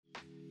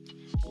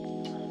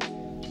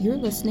You're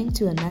listening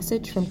to a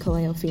message from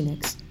Kaleo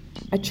Phoenix,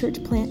 a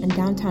church plant in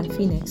downtown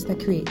Phoenix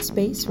that creates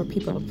space for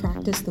people to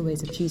practice the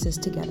ways of Jesus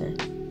together.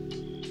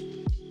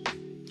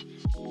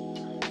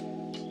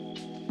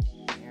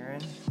 Aaron,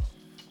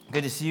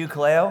 good to see you,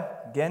 Kaleo.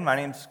 Again, my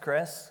name's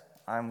Chris.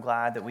 I'm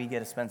glad that we get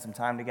to spend some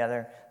time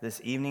together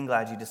this evening.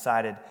 Glad you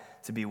decided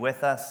to be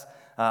with us.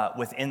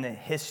 Within the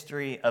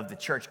history of the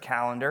church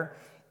calendar,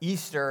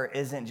 Easter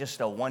isn't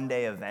just a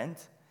one-day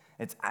event.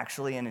 It's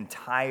actually an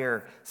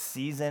entire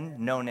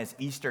season known as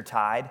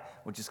Eastertide,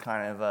 which is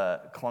kind of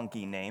a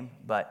clunky name,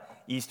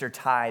 but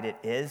Eastertide it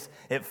is.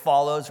 It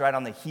follows right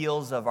on the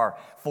heels of our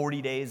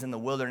 40 days in the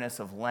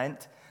wilderness of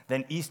Lent.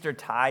 Then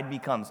Eastertide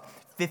becomes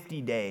 50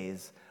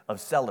 days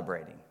of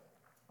celebrating,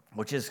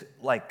 which is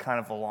like kind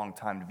of a long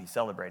time to be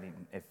celebrating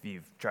if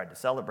you've tried to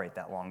celebrate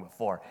that long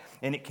before.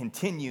 And it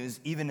continues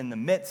even in the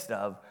midst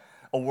of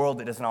a world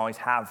that doesn't always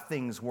have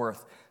things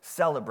worth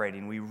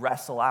celebrating. We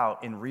wrestle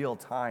out in real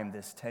time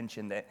this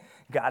tension that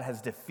God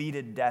has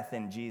defeated death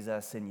in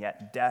Jesus, and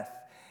yet death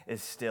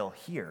is still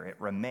here. It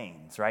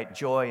remains, right?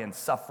 Joy and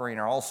suffering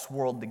are all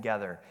swirled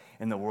together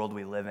in the world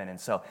we live in. And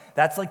so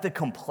that's like the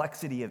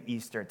complexity of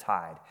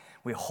Eastertide.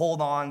 We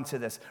hold on to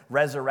this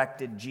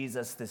resurrected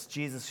Jesus, this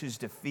Jesus who's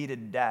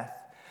defeated death,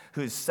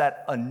 who's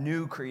set a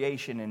new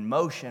creation in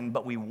motion,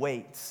 but we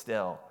wait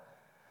still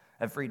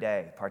every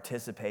day,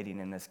 participating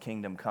in this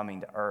kingdom coming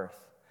to earth.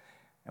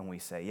 And we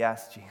say,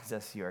 yes,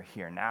 Jesus, you are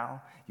here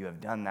now. You have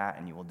done that,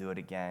 and you will do it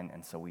again.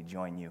 And so we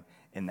join you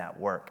in that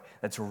work.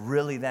 That's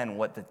really then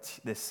what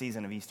this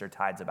season of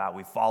Eastertide's about.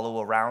 We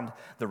follow around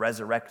the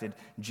resurrected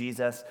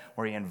Jesus,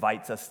 where he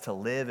invites us to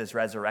live as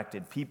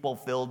resurrected people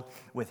filled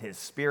with his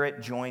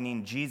Spirit,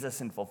 joining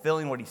Jesus and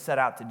fulfilling what he set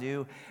out to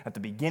do at the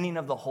beginning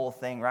of the whole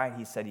thing, right?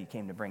 He said he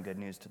came to bring good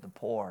news to the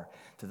poor,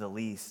 to the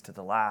least, to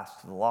the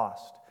last, to the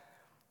lost,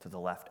 to the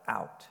left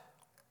out.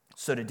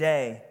 So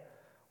today,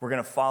 we're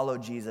going to follow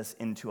Jesus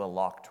into a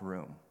locked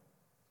room.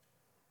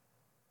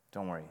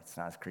 Don't worry, it's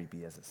not as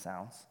creepy as it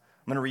sounds.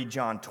 I'm going to read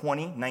John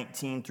 20,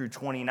 19 through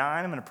 29.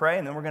 I'm going to pray,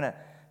 and then we're going to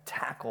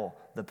tackle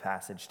the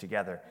passage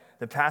together.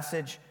 The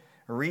passage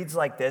reads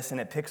like this,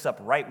 and it picks up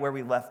right where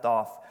we left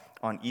off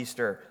on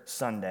Easter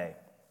Sunday.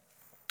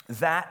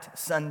 That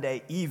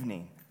Sunday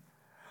evening,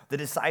 the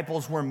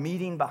disciples were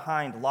meeting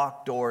behind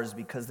locked doors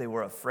because they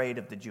were afraid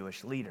of the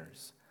Jewish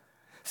leaders.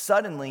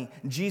 Suddenly,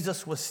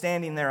 Jesus was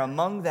standing there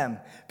among them.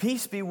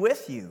 "Peace be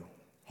with you,"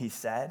 he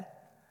said.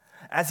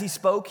 As he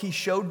spoke, he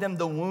showed them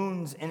the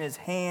wounds in his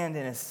hand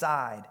and his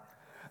side.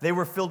 They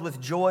were filled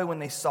with joy when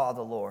they saw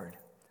the Lord.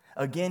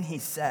 Again he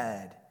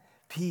said,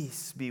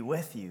 "Peace be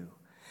with you.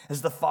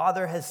 As the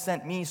Father has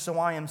sent me, so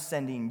I am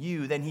sending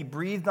you." Then he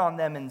breathed on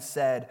them and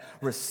said,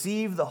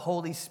 "Receive the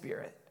Holy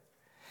Spirit.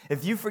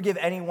 If you forgive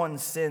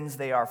anyone's sins,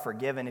 they are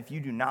forgiven. If you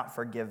do not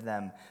forgive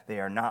them, they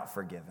are not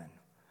forgiven."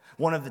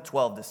 One of the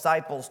 12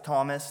 disciples,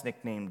 Thomas,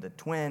 nicknamed the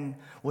twin,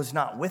 was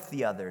not with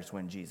the others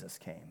when Jesus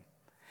came.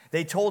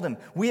 They told him,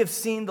 "We have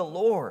seen the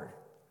Lord."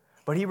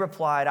 But he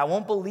replied, "I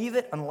won't believe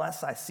it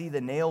unless I see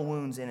the nail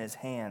wounds in his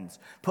hands,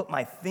 put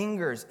my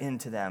fingers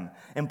into them,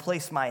 and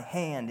place my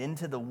hand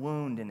into the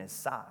wound in his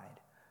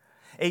side."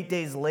 8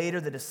 days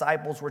later, the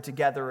disciples were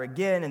together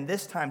again, and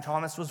this time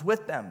Thomas was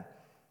with them.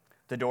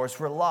 The doors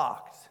were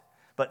locked,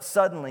 but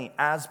suddenly,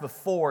 as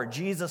before,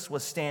 Jesus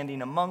was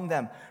standing among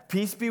them.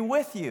 "Peace be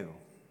with you,"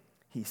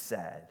 he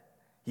said.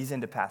 He's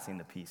into passing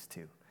the peace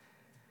too.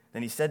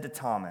 Then he said to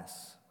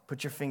Thomas,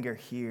 "Put your finger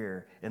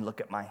here and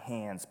look at my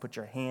hands. Put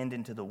your hand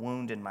into the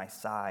wound in my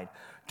side.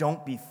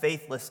 Don't be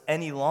faithless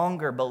any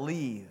longer.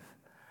 Believe."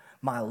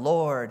 "My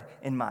Lord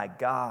and my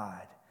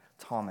God,"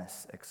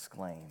 Thomas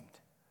exclaimed.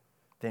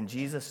 Then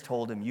Jesus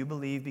told him, "You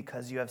believe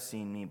because you have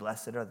seen me.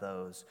 Blessed are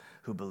those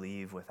who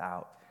believe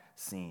without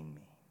seeing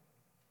me."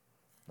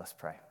 Let's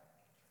pray.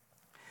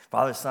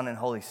 Father, Son, and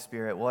Holy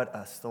Spirit, what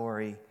a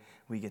story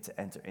we get to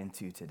enter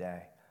into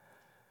today.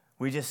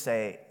 We just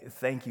say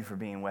thank you for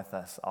being with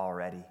us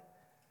already.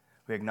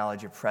 We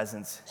acknowledge your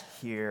presence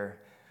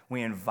here.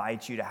 We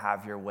invite you to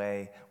have your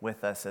way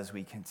with us as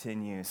we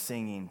continue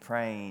singing,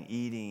 praying,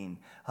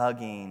 eating,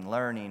 hugging,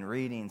 learning,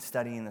 reading,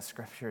 studying the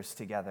scriptures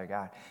together,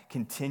 God.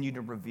 Continue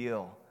to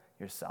reveal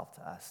yourself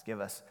to us.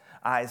 Give us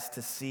eyes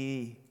to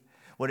see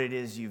what it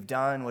is you've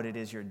done, what it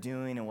is you're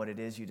doing, and what it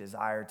is you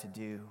desire to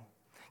do.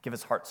 Give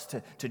us hearts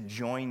to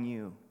join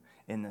you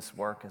in this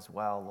work as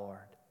well, Lord.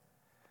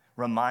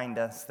 Remind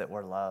us that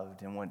we're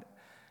loved, and would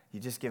you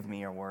just give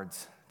me your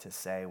words to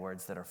say,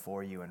 words that are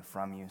for you and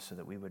from you, so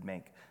that we would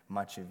make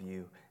much of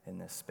you in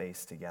this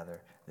space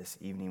together this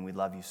evening. We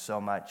love you so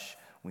much.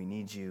 We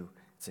need you.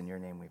 It's in your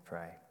name we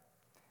pray.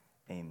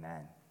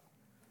 Amen.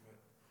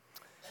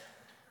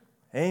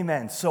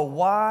 Amen. So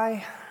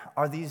why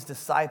are these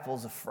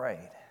disciples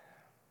afraid?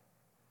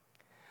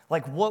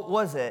 Like, what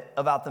was it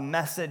about the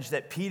message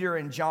that Peter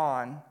and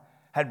John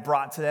had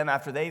brought to them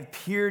after they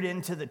peered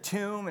into the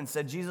tomb and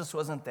said Jesus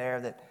wasn't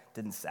there that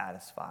didn't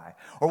satisfy?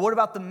 Or what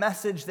about the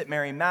message that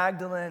Mary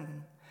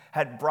Magdalene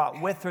had brought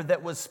with her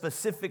that was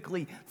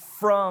specifically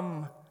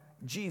from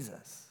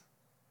Jesus?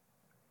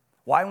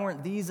 Why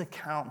weren't these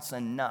accounts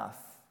enough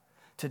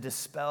to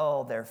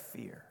dispel their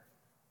fear.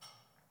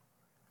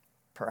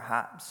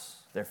 Perhaps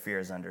their fear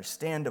is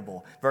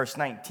understandable. Verse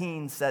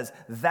 19 says,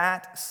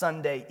 that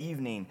Sunday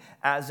evening,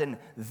 as in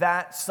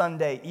that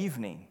Sunday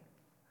evening,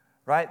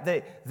 right?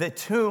 The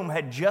tomb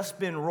had just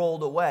been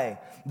rolled away.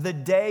 The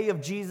day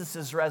of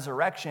Jesus'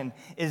 resurrection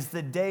is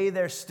the day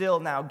they're still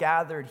now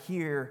gathered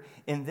here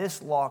in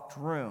this locked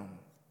room,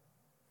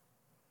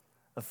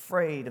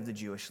 afraid of the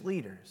Jewish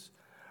leaders,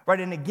 right?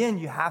 And again,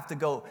 you have to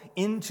go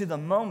into the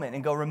moment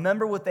and go,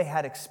 remember what they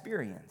had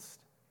experienced.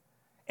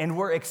 And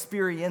we're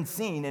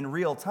experiencing in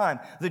real time.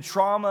 The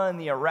trauma and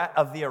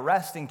of the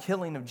arrest and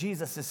killing of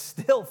Jesus is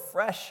still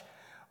fresh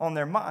on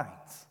their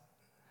minds.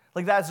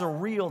 Like, that's a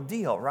real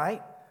deal,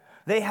 right?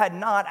 They had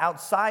not,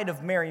 outside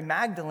of Mary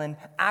Magdalene,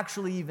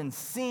 actually even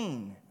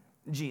seen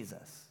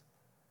Jesus.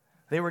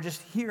 They were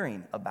just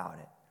hearing about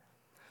it.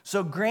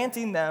 So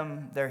granting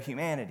them their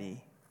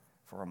humanity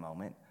for a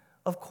moment,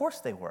 of course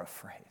they were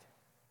afraid.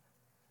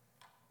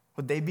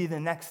 Would they be the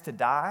next to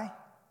die?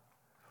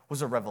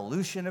 Was a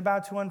revolution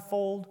about to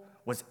unfold?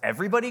 Was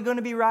everybody going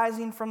to be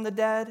rising from the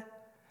dead?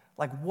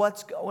 Like,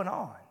 what's going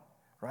on,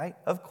 right?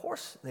 Of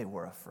course they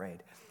were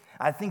afraid.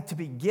 I think to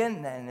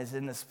begin then is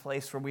in this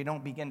place where we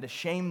don't begin to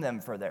shame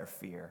them for their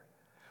fear.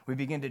 We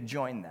begin to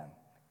join them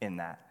in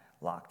that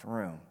locked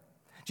room.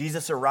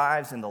 Jesus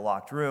arrives in the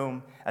locked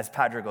room, as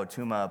Padraig Ó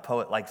Tuama, a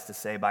poet, likes to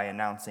say, by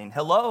announcing,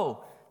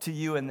 hello to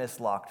you in this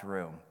locked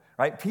room,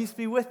 right? Peace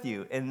be with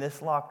you in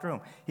this locked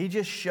room. He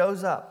just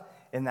shows up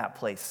in that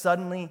place.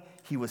 Suddenly,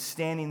 he was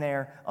standing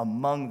there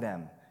among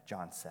them,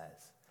 John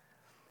says.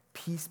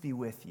 Peace be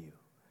with you,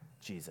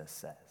 Jesus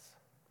says.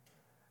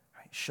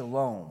 Right?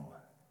 Shalom,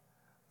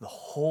 the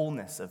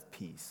wholeness of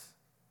peace,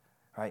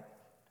 right,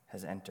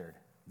 has entered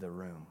the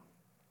room.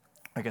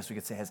 I guess we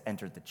could say has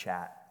entered the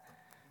chat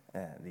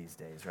these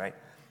days, right?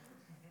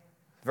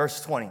 Verse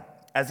 20,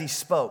 as he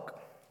spoke,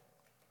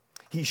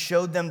 he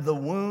showed them the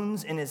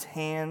wounds in his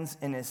hands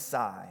and his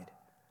side.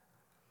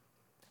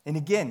 And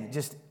again,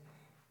 just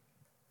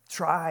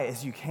try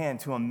as you can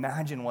to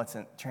imagine what's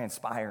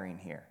transpiring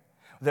here.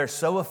 They're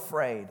so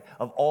afraid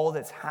of all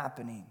that's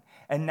happening.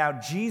 And now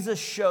Jesus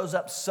shows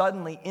up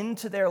suddenly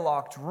into their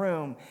locked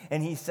room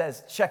and he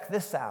says, check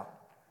this out.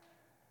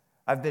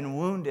 I've been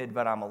wounded,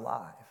 but I'm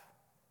alive.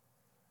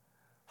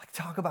 Like,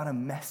 talk about a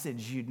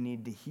message you'd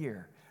need to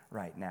hear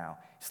right now.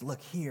 Just look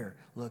here,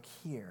 look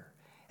here.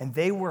 And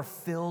they were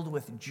filled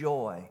with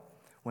joy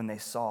when they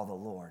saw the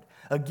Lord.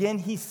 Again,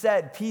 he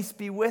said, peace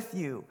be with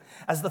you.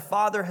 As the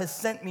Father has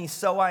sent me,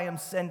 so I am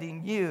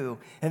sending you.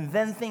 And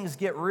then things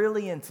get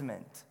really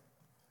intimate.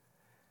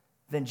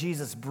 Then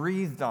Jesus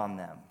breathed on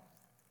them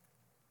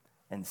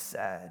and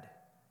said,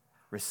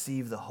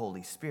 receive the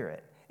Holy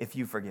Spirit. If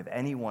you forgive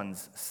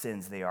anyone's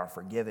sins, they are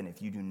forgiven.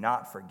 If you do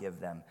not forgive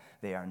them,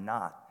 they are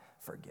not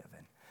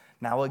forgiven.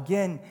 Now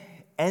again,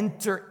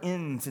 enter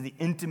into the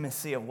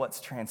intimacy of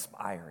what's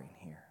transpiring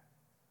here.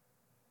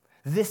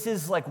 This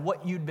is like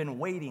what you'd been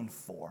waiting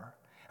for.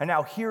 And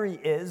now here he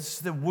is,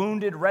 the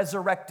wounded,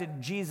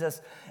 resurrected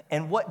Jesus.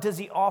 And what does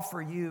he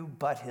offer you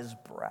but his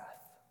breath?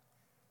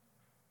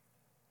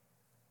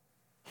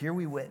 Here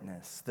we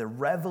witness the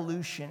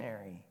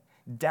revolutionary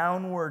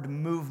downward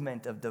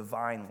movement of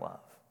divine love.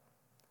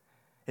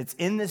 It's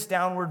in this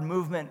downward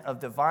movement of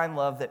divine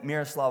love that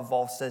Miroslav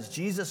Volf says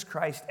Jesus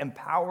Christ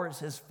empowers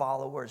his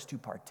followers to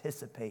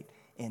participate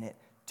in it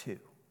too.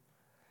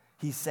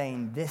 He's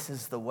saying this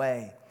is the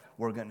way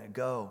we're going to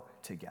go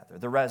together.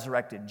 The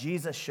resurrected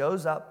Jesus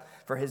shows up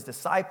for his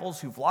disciples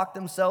who've locked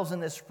themselves in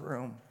this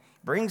room,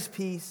 brings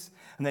peace,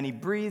 and then he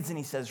breathes and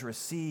he says,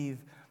 receive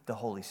the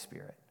Holy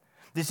Spirit.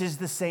 This is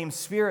the same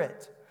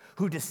Spirit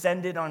who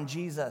descended on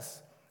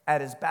Jesus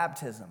at his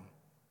baptism.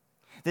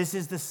 This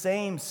is the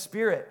same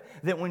Spirit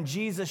that when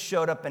Jesus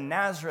showed up in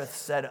Nazareth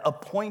said,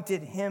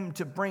 appointed him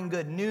to bring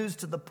good news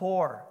to the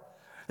poor,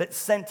 that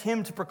sent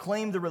him to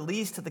proclaim the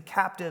release to the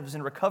captives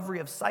and recovery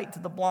of sight to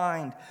the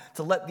blind,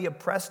 to let the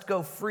oppressed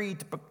go free,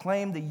 to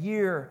proclaim the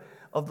year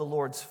of the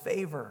Lord's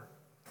favor.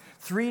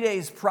 3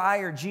 days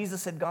prior,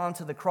 Jesus had gone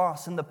to the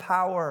cross in the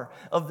power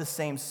of the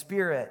same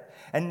Spirit.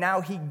 And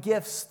now he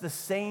gifts the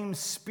same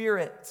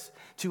Spirit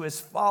to his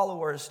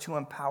followers to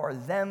empower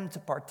them to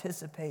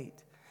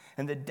participate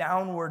in the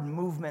downward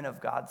movement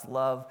of God's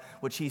love,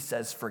 which he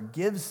says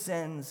forgives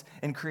sins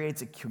and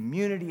creates a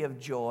community of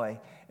joy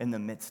in the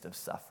midst of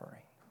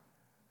suffering.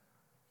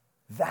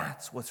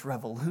 That's what's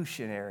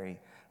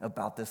revolutionary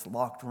about this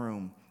locked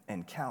room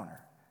encounter.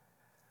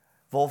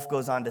 Volf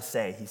goes on to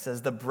say, he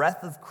says, the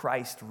breath of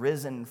Christ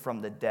risen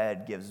from the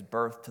dead gives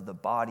birth to the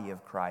body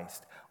of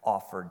Christ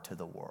offered to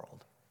the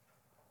world.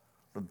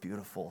 What a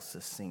beautiful,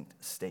 succinct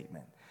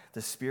statement.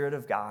 The Spirit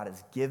of God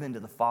is given to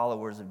the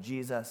followers of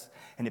Jesus,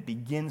 and it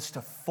begins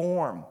to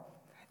form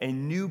a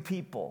new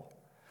people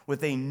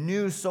with a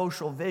new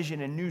social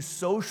vision and new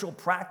social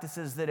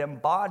practices that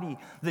embody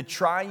the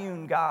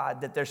triune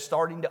God that they're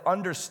starting to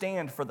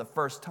understand for the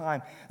first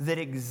time, that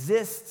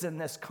exists in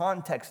this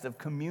context of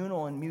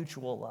communal and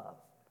mutual love.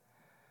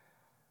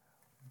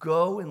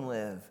 Go and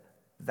live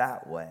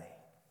that way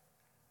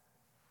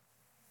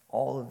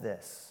All of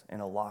this in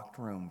a locked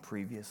room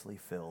previously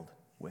filled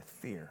with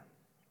fear.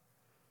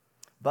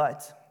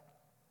 But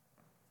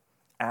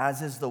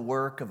as is the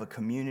work of a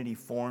community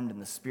formed in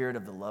the spirit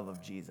of the love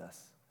of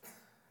Jesus,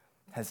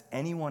 has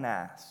anyone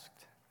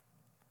asked,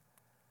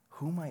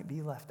 who might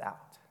be left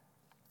out?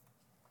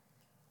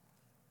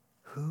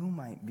 Who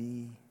might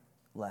be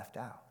left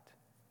out?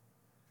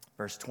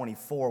 Verse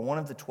 24, one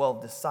of the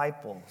 12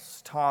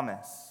 disciples,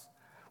 Thomas,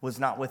 was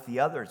not with the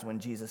others when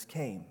Jesus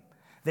came.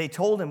 They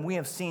told him, "We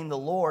have seen the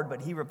Lord,"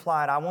 but he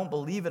replied, "I won't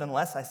believe it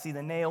unless I see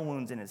the nail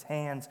wounds in his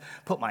hands,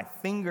 put my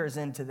fingers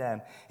into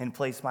them, and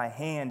place my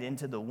hand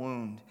into the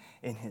wound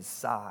in his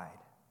side."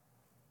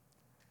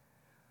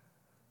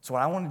 So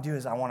what I want to do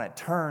is I want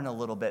to turn a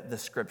little bit the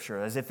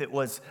scripture as if it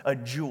was a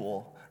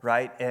jewel,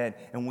 right?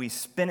 And we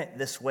spin it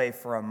this way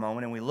for a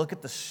moment, and we look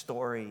at the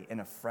story in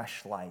a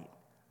fresh light.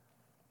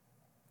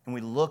 And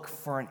we look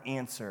for an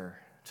answer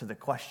to the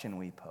question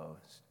we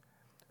posed.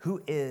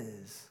 Who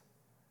is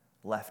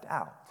left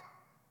out?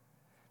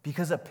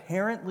 Because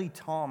apparently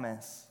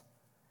Thomas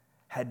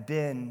had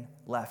been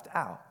left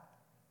out.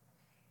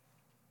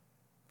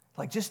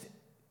 Like, just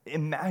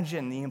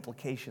imagine the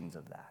implications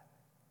of that.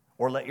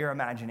 Or let your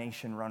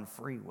imagination run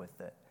free with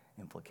the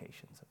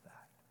implications of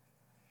that.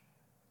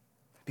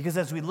 Because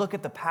as we look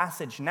at the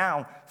passage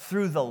now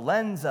through the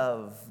lens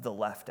of the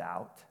left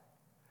out,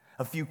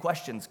 a few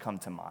questions come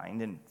to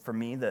mind. And for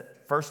me, the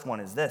first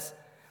one is this.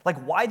 Like,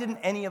 why didn't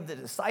any of the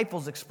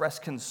disciples express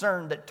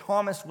concern that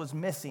Thomas was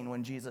missing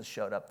when Jesus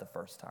showed up the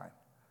first time?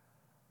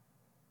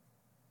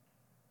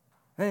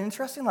 And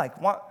interesting, like,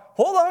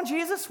 hold on,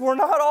 Jesus, we're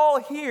not all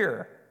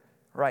here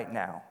right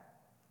now.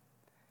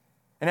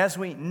 And as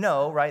we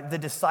know, right, the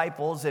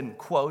disciples, in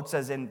quotes,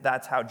 as in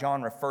that's how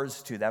John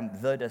refers to them,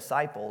 the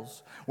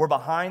disciples, were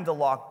behind the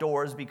locked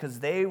doors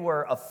because they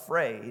were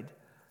afraid.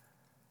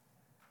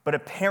 But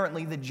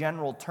apparently the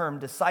general term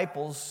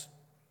disciples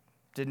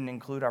didn't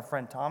include our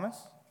friend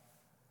Thomas.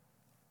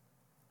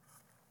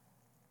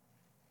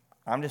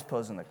 I'm just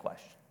posing the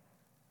question.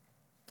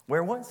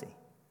 Where was he?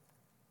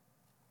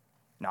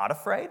 Not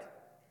afraid?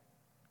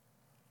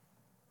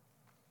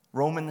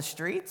 Roaming the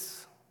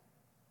streets?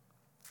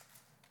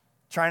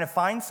 Trying to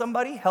find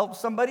somebody, help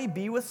somebody,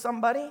 be with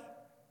somebody?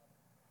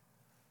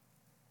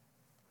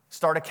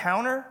 Start a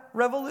counter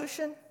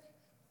revolution?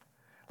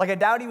 Like, I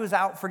doubt he was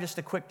out for just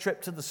a quick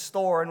trip to the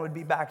store and would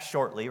be back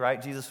shortly,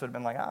 right? Jesus would have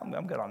been like,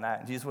 I'm good on that.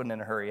 And Jesus wasn't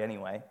in a hurry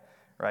anyway,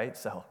 right?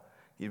 So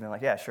he'd been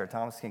like, yeah, sure,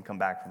 Thomas can come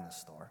back from the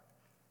store.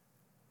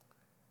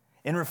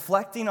 In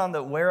reflecting on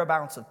the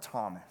whereabouts of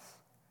Thomas,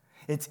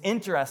 it's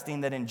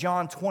interesting that in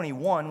John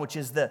 21, which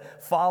is the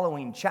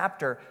following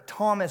chapter,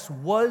 Thomas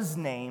was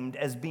named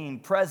as being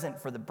present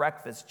for the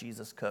breakfast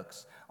Jesus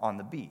cooks on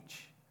the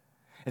beach.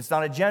 It's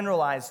not a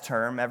generalized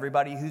term.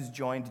 Everybody who's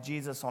joined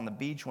Jesus on the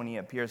beach when he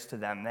appears to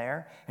them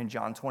there in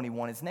John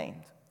 21 is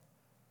named.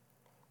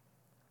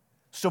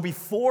 So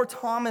before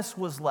Thomas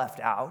was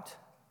left out,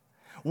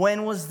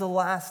 when was the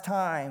last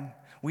time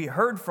we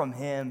heard from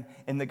him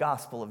in the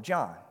Gospel of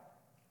John?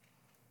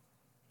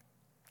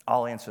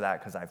 I'll answer that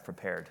because I've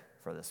prepared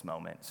for this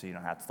moment, so you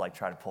don't have to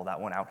try to pull that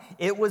one out.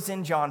 It was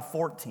in John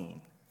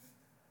 14.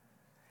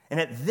 And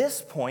at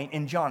this point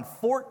in John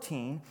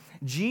 14,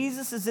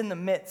 Jesus is in the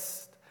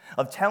midst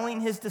of telling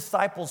his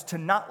disciples to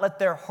not let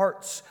their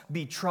hearts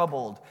be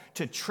troubled,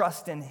 to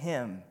trust in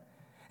him.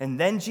 And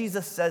then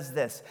Jesus says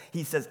this.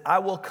 He says, "I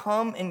will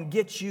come and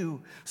get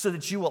you so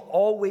that you will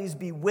always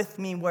be with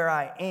me where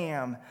I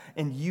am,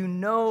 and you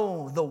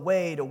know the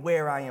way to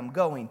where I am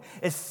going."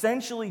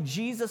 Essentially,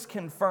 Jesus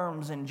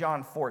confirms in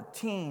John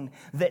 14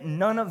 that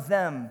none of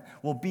them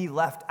will be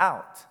left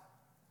out.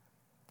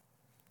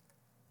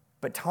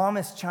 But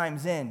Thomas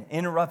chimes in,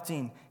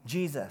 interrupting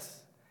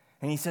Jesus.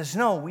 And he says,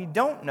 "No, we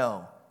don't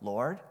know,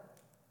 Lord.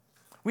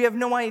 We have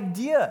no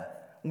idea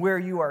where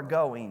you are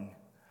going.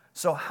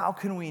 So how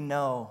can we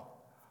know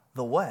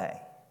the way?"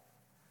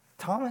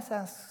 Thomas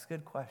asks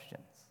good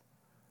questions.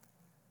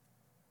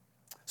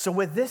 So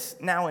with this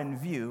now in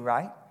view,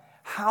 right,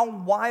 how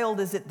wild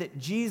is it that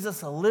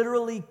Jesus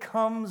literally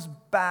comes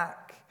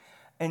back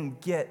and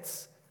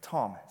gets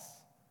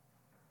Thomas?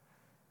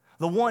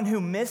 The one who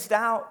missed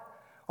out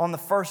on the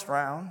first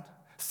round,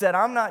 said,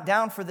 "I'm not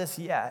down for this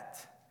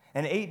yet."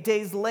 And 8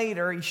 days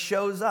later, he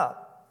shows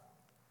up.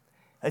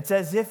 It's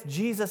as if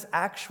Jesus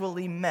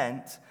actually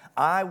meant,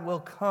 "I will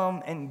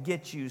come and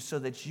get you so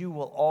that you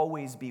will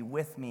always be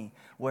with me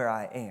where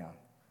I am."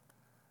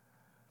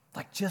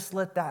 Like, just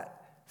let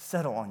that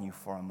settle on you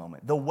for a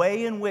moment. The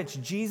way in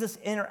which Jesus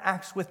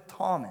interacts with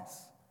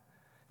Thomas,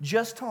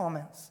 just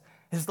Thomas,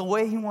 is the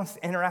way he wants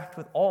to interact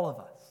with all of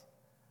us.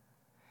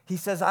 He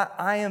says,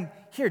 I am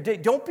here.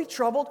 Don't be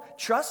troubled.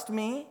 Trust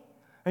me,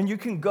 and you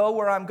can go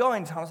where I'm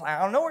going. Thomas, I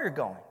don't know where you're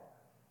going.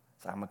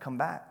 So I'm going to come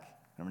back,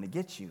 and I'm going to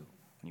get you,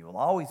 and you will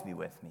always be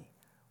with me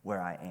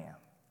where I am.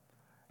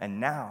 And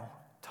now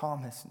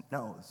Thomas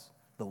knows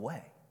the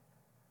way.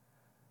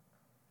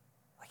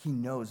 Like, he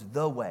knows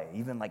the way,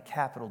 even like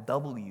capital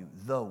W,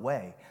 the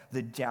way,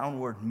 the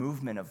downward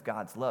movement of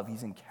God's love.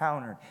 He's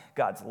encountered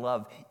God's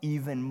love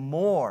even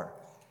more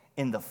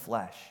in the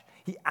flesh,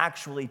 He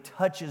actually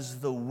touches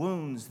the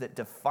wounds that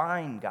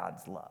define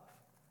God's love.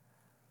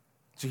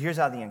 So here's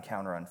how the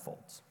encounter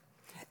unfolds.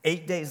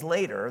 8 days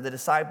later, the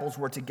disciples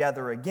were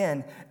together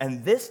again,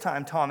 and this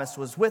time Thomas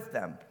was with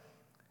them.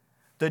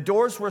 The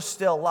doors were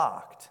still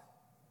locked.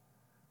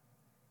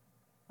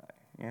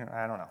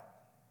 I don't know.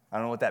 I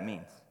don't know what that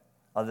means,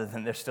 other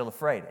than they're still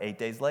afraid 8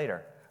 days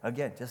later.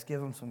 Again, just give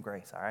them some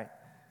grace, all right?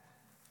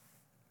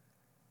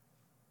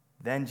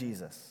 Then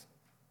Jesus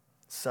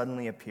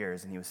suddenly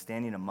appears, and he was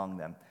standing among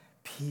them.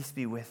 "Peace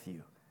be with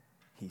you,"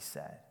 he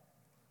said.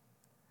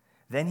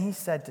 Then he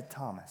said to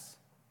Thomas,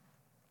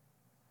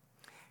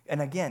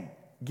 and again,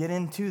 get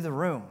into the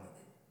room.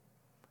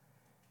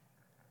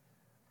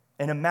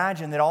 And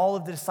imagine that all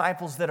of the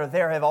disciples that are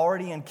there have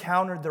already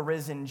encountered the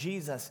risen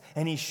Jesus.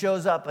 And he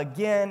shows up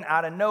again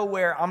out of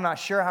nowhere. I'm not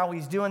sure how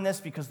he's doing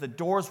this because the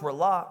doors were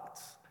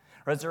locked.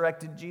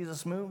 Resurrected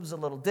Jesus moves a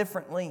little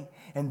differently.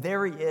 And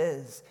there he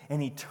is.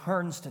 And he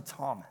turns to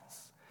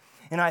Thomas.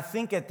 And I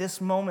think at this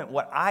moment,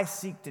 what I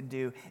seek to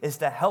do is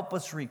to help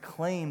us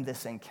reclaim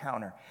this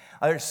encounter.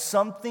 There's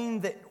something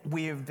that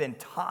we have been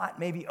taught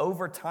maybe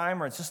over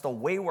time, or it's just the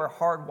way we're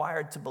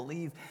hardwired to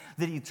believe,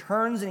 that he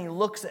turns and he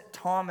looks at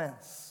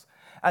Thomas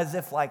as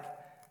if like,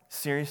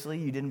 seriously,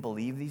 you didn't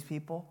believe these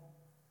people?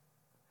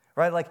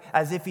 Right? Like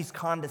as if he's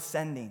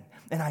condescending.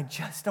 And I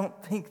just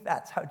don't think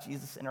that's how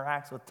Jesus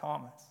interacts with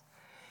Thomas.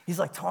 He's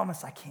like,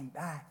 Thomas, I came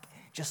back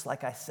just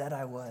like I said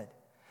I would.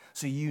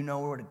 So you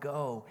know where to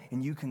go,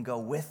 and you can go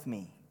with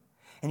me.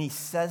 And he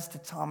says to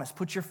Thomas,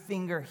 put your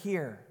finger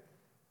here.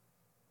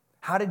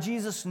 How did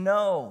Jesus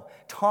know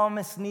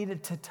Thomas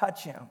needed to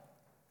touch him?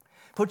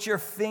 Put your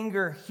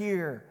finger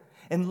here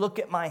and look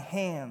at my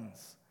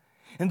hands.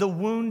 And the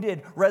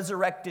wounded,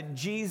 resurrected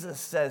Jesus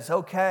says,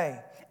 okay,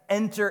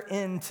 enter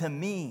into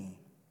me.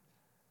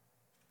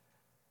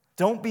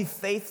 Don't be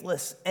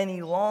faithless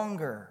any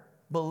longer.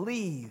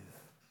 Believe.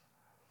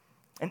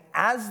 And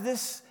as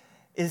this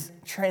is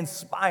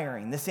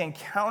transpiring, this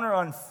encounter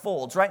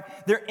unfolds, right?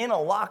 They're in a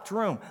locked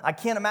room. I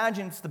can't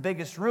imagine it's the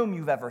biggest room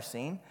you've ever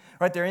seen,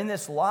 right? They're in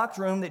this locked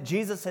room that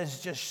Jesus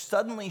has just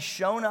suddenly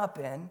shown up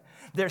in.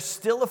 They're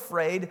still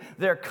afraid.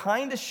 They're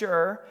kind of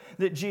sure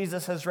that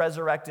Jesus has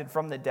resurrected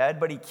from the dead,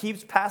 but he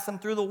keeps passing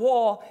through the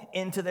wall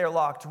into their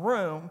locked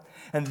room.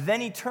 And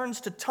then he turns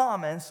to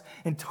Thomas,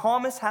 and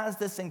Thomas has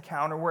this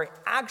encounter where he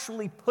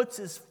actually puts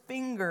his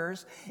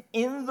fingers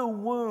in the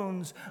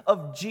wounds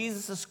of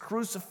Jesus'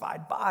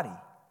 crucified body.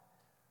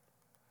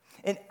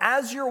 And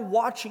as you're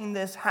watching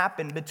this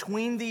happen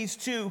between these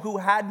two who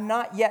had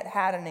not yet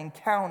had an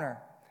encounter,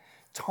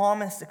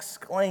 Thomas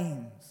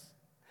exclaims,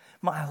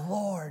 "My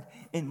Lord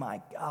and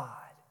my God,"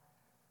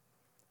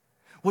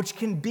 which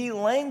can be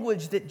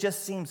language that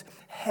just seems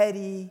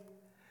heady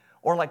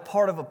or like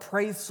part of a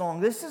praise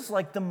song. This is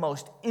like the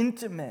most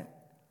intimate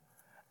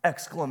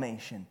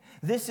exclamation.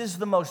 This is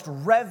the most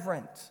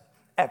reverent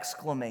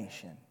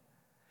exclamation.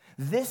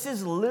 This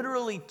is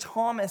literally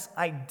Thomas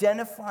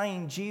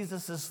identifying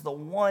Jesus as the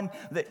one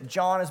that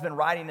John has been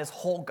writing his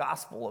whole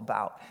gospel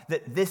about,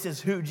 that this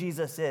is who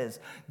Jesus is,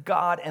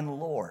 God and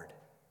Lord.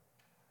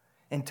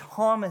 And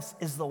Thomas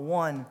is the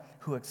one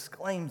who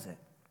exclaims it.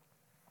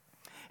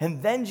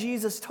 And then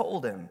Jesus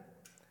told him,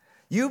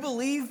 "You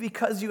believe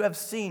because you have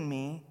seen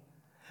me.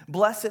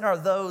 Blessed are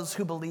those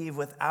who believe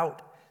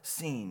without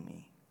seeing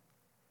me."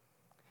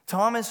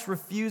 Thomas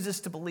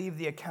refuses to believe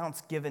the accounts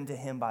given to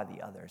him by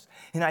the others.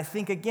 And I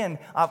think, again,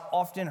 I've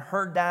often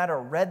heard that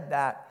or read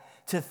that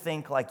to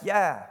think like,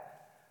 yeah,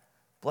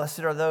 blessed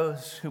are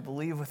those who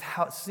believe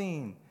without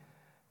seeing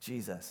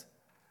Jesus.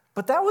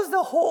 But that was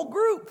the whole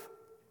group.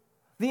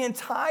 The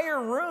entire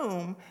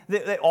room,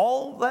 they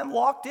all of them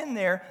locked in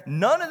there,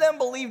 none of them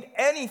believed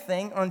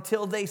anything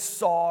until they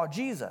saw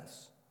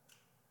Jesus.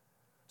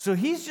 So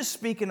he's just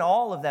speaking to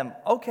all of them.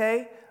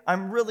 Okay,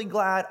 I'm really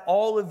glad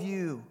all of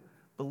you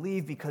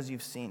believe because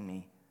you've seen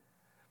me.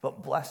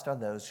 But blessed are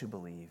those who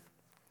believe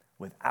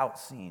without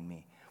seeing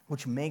me,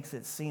 which makes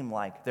it seem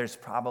like there's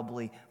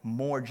probably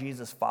more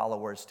Jesus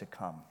followers to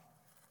come.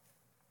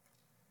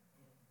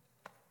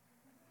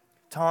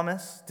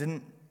 Thomas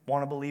didn't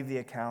want to believe the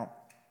account.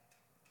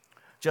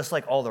 Just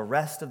like all the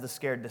rest of the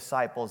scared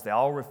disciples, they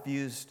all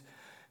refused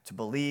to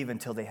believe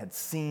until they had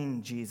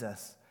seen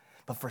Jesus.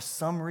 But for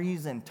some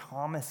reason,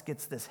 Thomas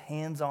gets this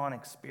hands-on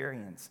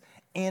experience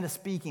and a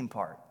speaking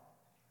part.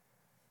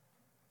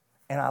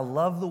 And I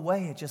love the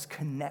way it just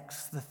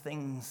connects the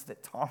things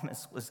that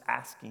Thomas was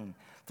asking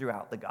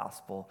throughout the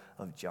Gospel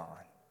of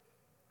John.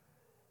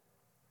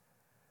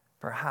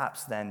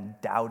 Perhaps then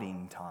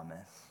doubting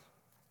Thomas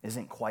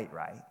isn't quite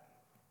right.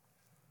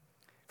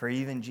 For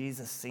even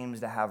Jesus seems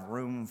to have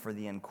room for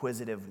the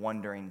inquisitive,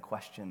 wondering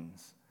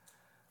questions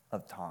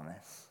of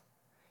Thomas.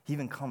 He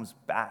even comes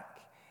back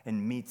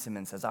and meets him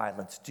and says, all right,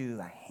 let's do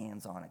the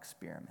hands-on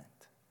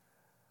experiment,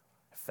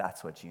 if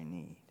that's what you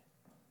need.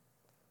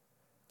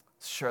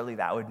 Surely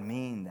that would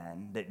mean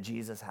then that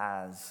Jesus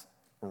has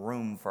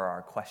room for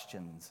our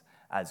questions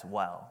as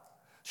well.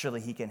 Surely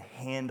he can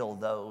handle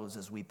those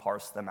as we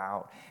parse them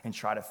out and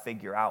try to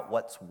figure out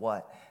what's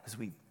what as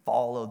we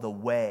follow the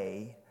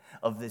way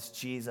of this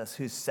Jesus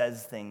who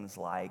says things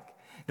like,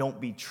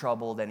 don't be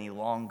troubled any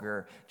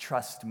longer,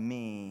 trust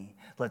me,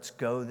 let's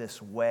go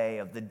this way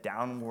of the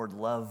downward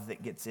love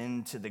that gets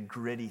into the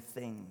gritty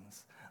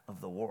things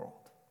of the world.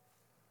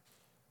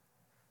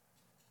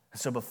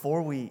 So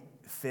before we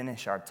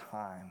finish our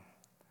time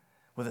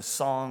with a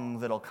song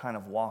that'll kind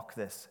of walk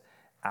this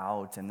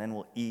out, and then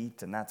we'll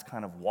eat, and that's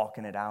kind of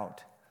walking it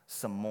out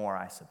some more,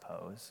 I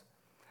suppose,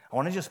 I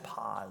want to just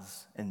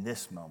pause in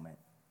this moment.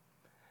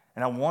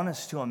 And I want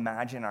us to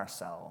imagine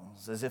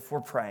ourselves as if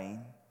we're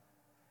praying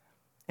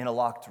in a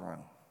locked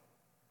room.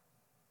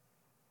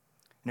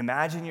 And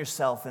imagine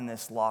yourself in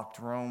this locked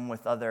room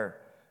with other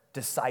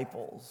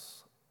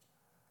disciples,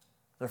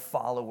 they're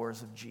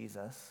followers of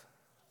Jesus.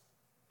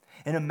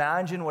 And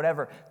imagine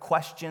whatever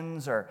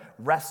questions or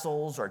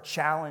wrestles or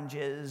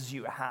challenges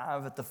you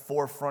have at the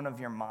forefront of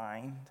your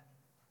mind.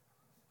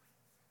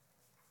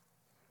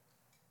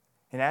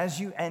 And as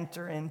you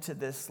enter into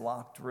this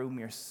locked room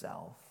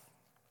yourself,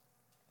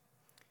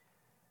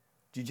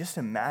 do you just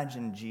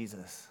imagine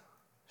Jesus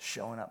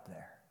showing up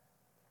there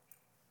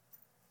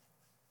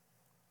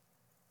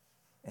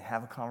and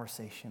have a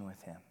conversation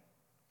with him?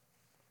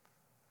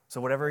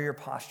 So whatever your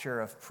posture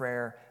of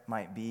prayer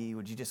might be,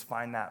 would you just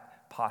find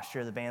that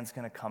posture? The band's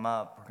going to come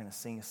up. We're going to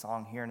sing a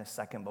song here in a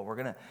second, but we're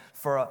going to,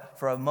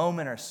 for a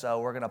moment or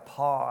so, we're going to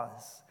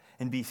pause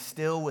and be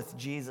still with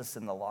Jesus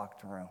in the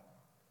locked room.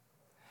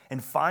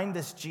 And find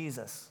this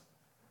Jesus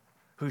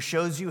who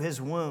shows you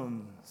his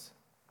wounds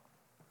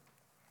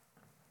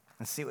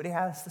and see what he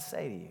has to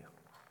say to you.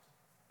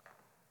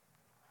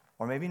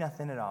 Or maybe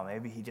nothing at all.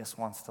 Maybe he just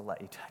wants to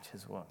let you touch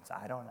his wounds.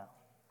 I don't know.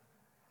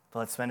 But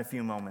let's spend a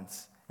few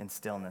moments in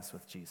stillness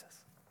with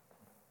Jesus.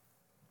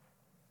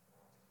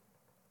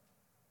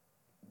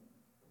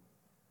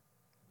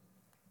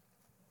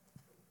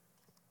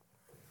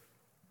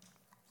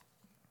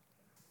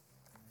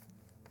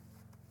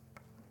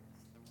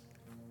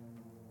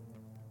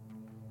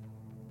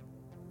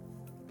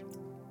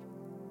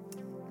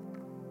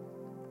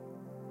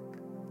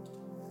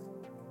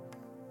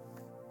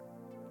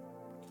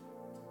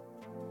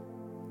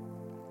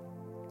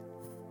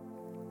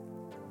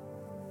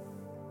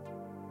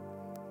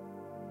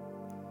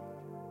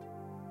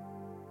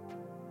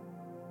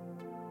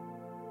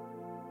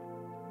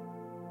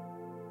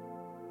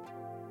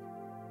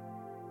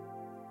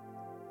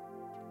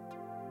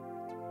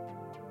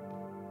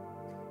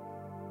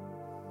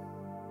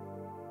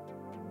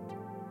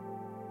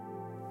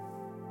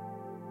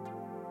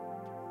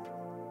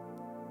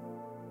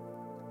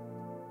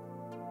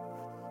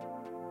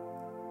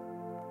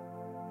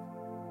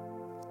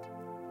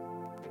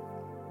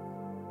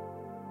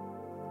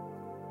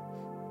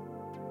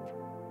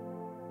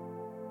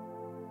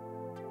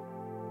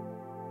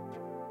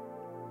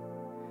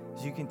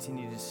 As you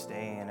continue to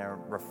stay in a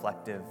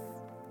reflective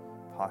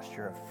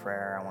posture of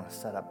prayer, I want to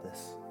set up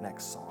this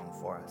next song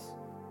for us.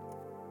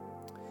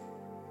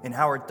 In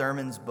Howard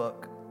Thurman's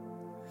book,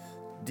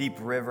 Deep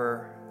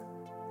River,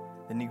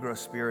 the Negro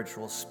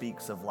Spiritual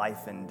speaks of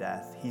life and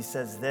death. He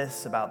says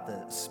this about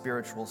the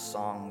spiritual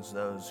songs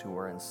those who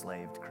were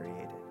enslaved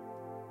created.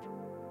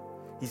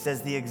 He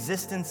says, the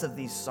existence of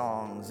these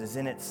songs is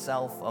in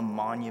itself a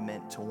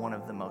monument to one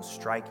of the most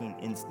striking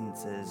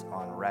instances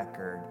on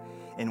record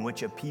in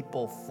which a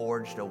people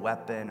forged a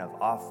weapon of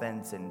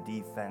offense and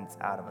defense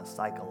out of a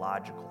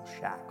psychological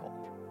shackle.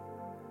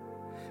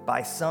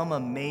 By some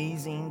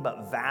amazing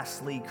but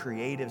vastly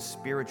creative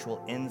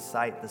spiritual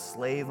insight, the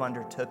slave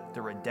undertook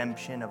the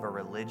redemption of a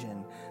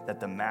religion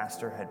that the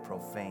master had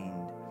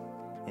profaned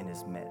in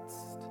his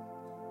midst.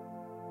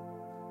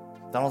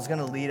 Donald's going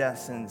to lead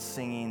us in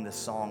singing the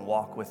song,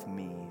 Walk With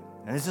Me.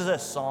 And this is a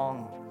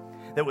song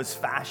that was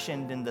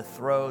fashioned in the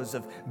throes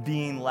of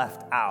being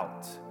left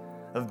out,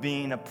 of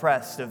being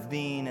oppressed, of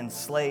being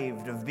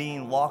enslaved, of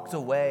being locked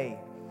away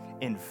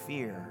in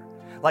fear.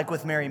 Like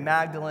with Mary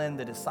Magdalene,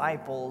 the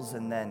disciples,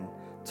 and then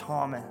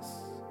Thomas.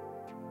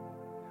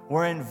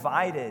 We're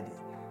invited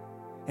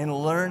in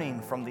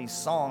learning from these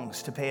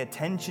songs to pay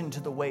attention to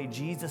the way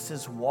Jesus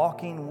is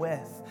walking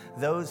with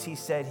those he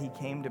said he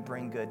came to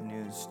bring good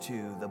news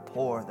to, the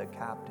poor, the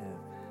captive,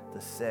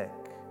 the sick,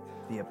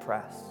 the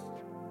oppressed.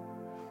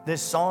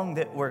 This song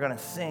that we're going to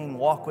sing,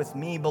 Walk With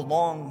Me,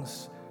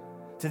 belongs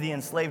to the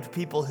enslaved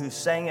people who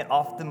sang it,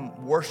 often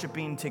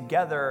worshiping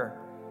together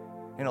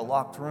in a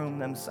locked room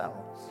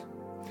themselves.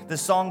 The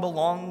song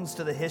belongs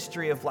to the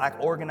history of black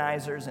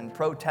organizers and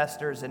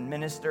protesters and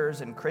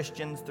ministers and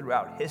Christians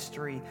throughout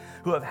history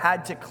who have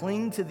had to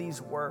cling to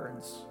these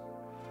words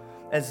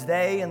as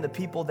they and the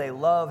people they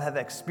love have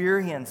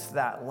experienced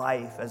that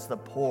life as the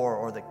poor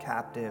or the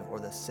captive or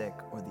the sick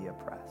or the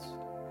oppressed.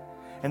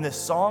 And this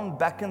song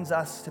beckons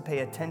us to pay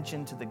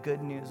attention to the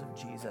good news of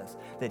Jesus,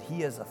 that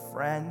he is a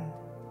friend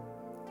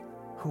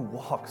who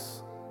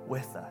walks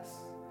with us.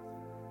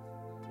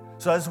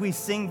 So as we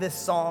sing this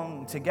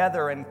song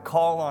together and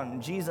call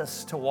on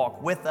Jesus to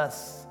walk with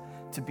us,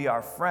 to be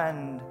our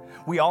friend,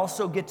 we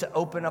also get to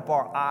open up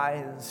our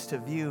eyes to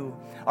view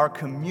our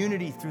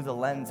community through the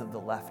lens of the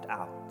left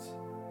out.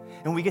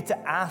 And we get to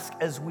ask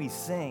as we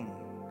sing,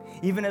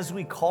 Even as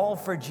we call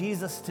for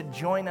Jesus to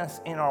join us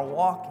in our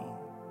walking,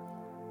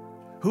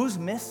 who's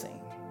missing?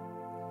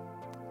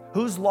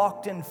 Who's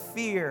locked in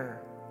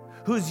fear?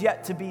 Who's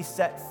yet to be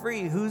set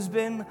free? Who's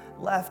been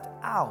left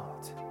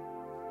out?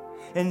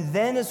 And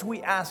then as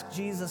we ask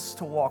Jesus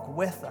to walk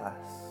with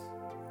us,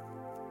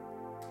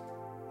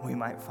 we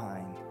might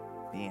find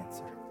the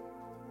answer.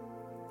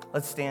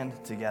 Let's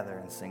stand together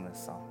and sing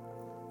this song.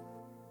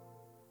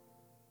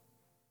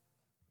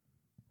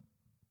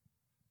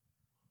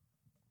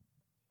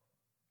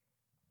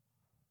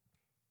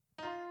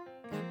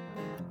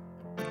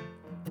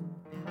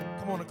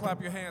 Come on and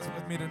clap your hands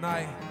with me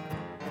tonight.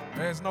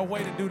 There's no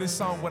way to do this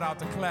song without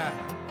the clap.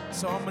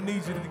 So I'm going to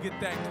need you to get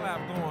that clap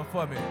going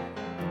for me.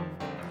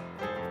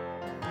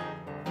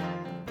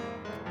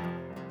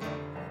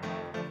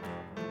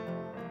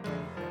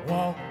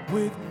 Walk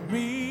with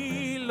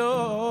me,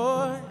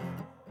 Lord.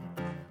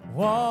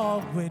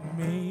 Walk with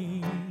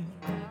me.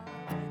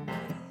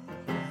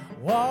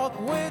 Walk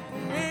with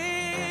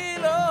me,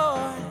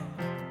 Lord.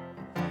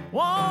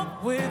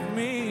 Walk with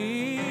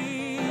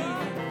me.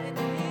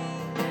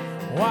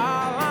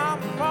 While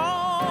I'm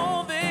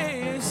on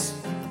this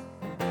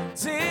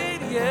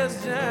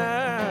tedious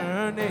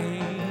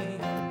journey,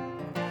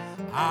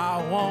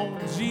 I want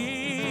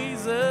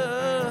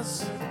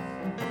Jesus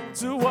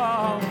to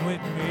walk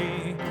with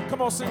me.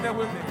 Come on, sing that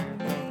with me.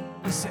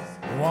 Listen.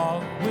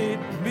 Walk with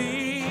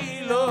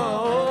me,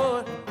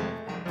 Lord.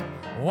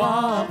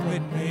 Walk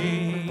with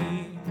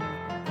me.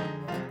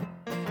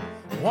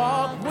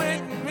 Walk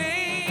with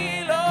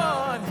me,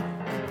 Lord.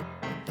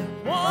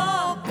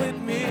 Walk with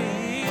me.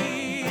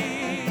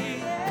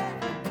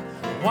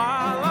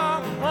 While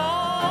I'm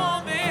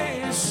on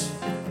this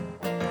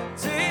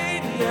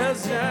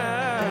tedious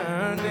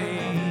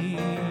journey,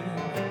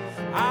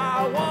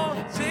 I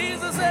want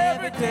Jesus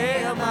every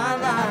day of my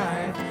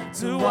life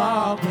to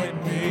walk with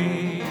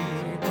me.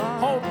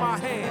 Hold my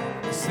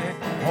hand, say,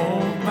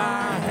 hold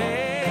my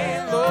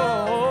hand,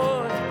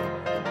 Lord.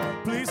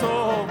 Please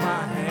hold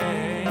my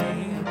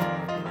hand.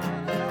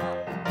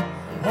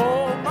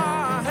 Hold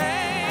my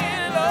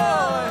hand,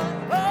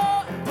 Lord.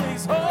 Lord,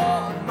 please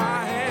hold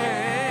my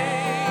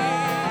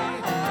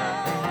hand.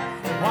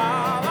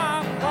 While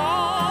I'm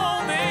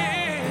on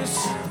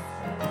this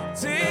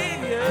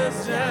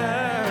tedious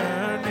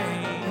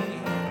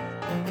journey,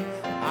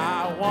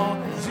 I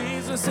want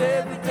Jesus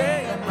every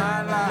day of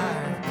my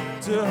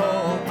life to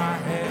hold my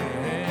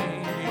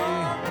hand.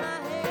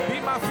 Be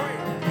my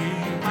friend,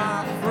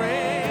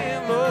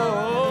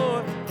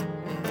 Lord.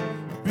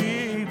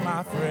 Be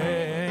my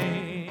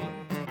friend.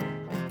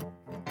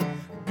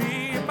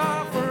 Be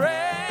my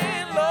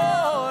friend,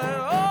 Lord.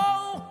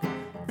 Oh,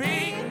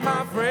 be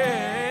my friend.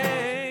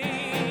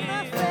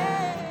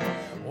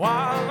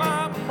 While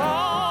I'm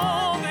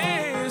on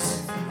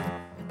this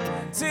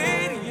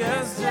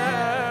tedious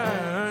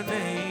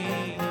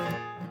journey,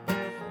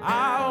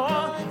 I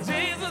want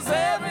Jesus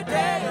every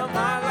day of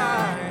my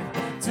life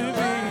to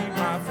be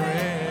my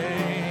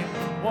friend.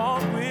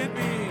 Walk with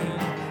me,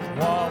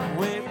 Lord.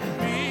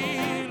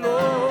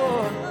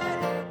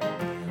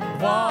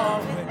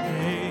 Walk with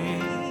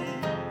me.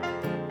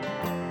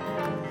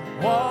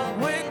 Walk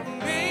with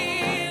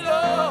me,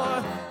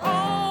 Lord.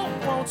 Oh,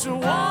 won't you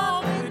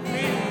walk with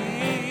me?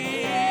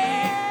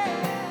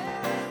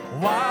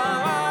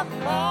 While I'm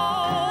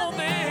on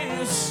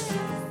this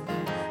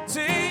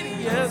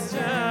tedious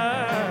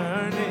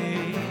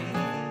journey,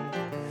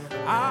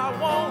 I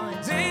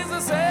want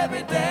Jesus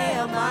every day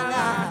of my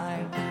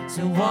life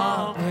to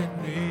walk with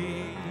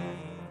me.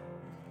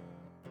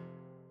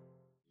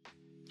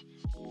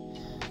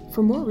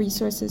 For more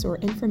resources or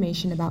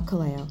information about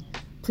Kaleo,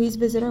 please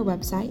visit our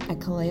website at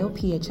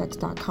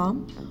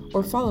kaleophx.com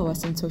or follow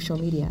us on social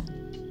media.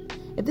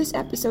 If this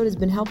episode has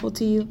been helpful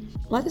to you,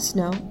 let us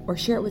know or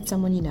share it with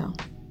someone you know.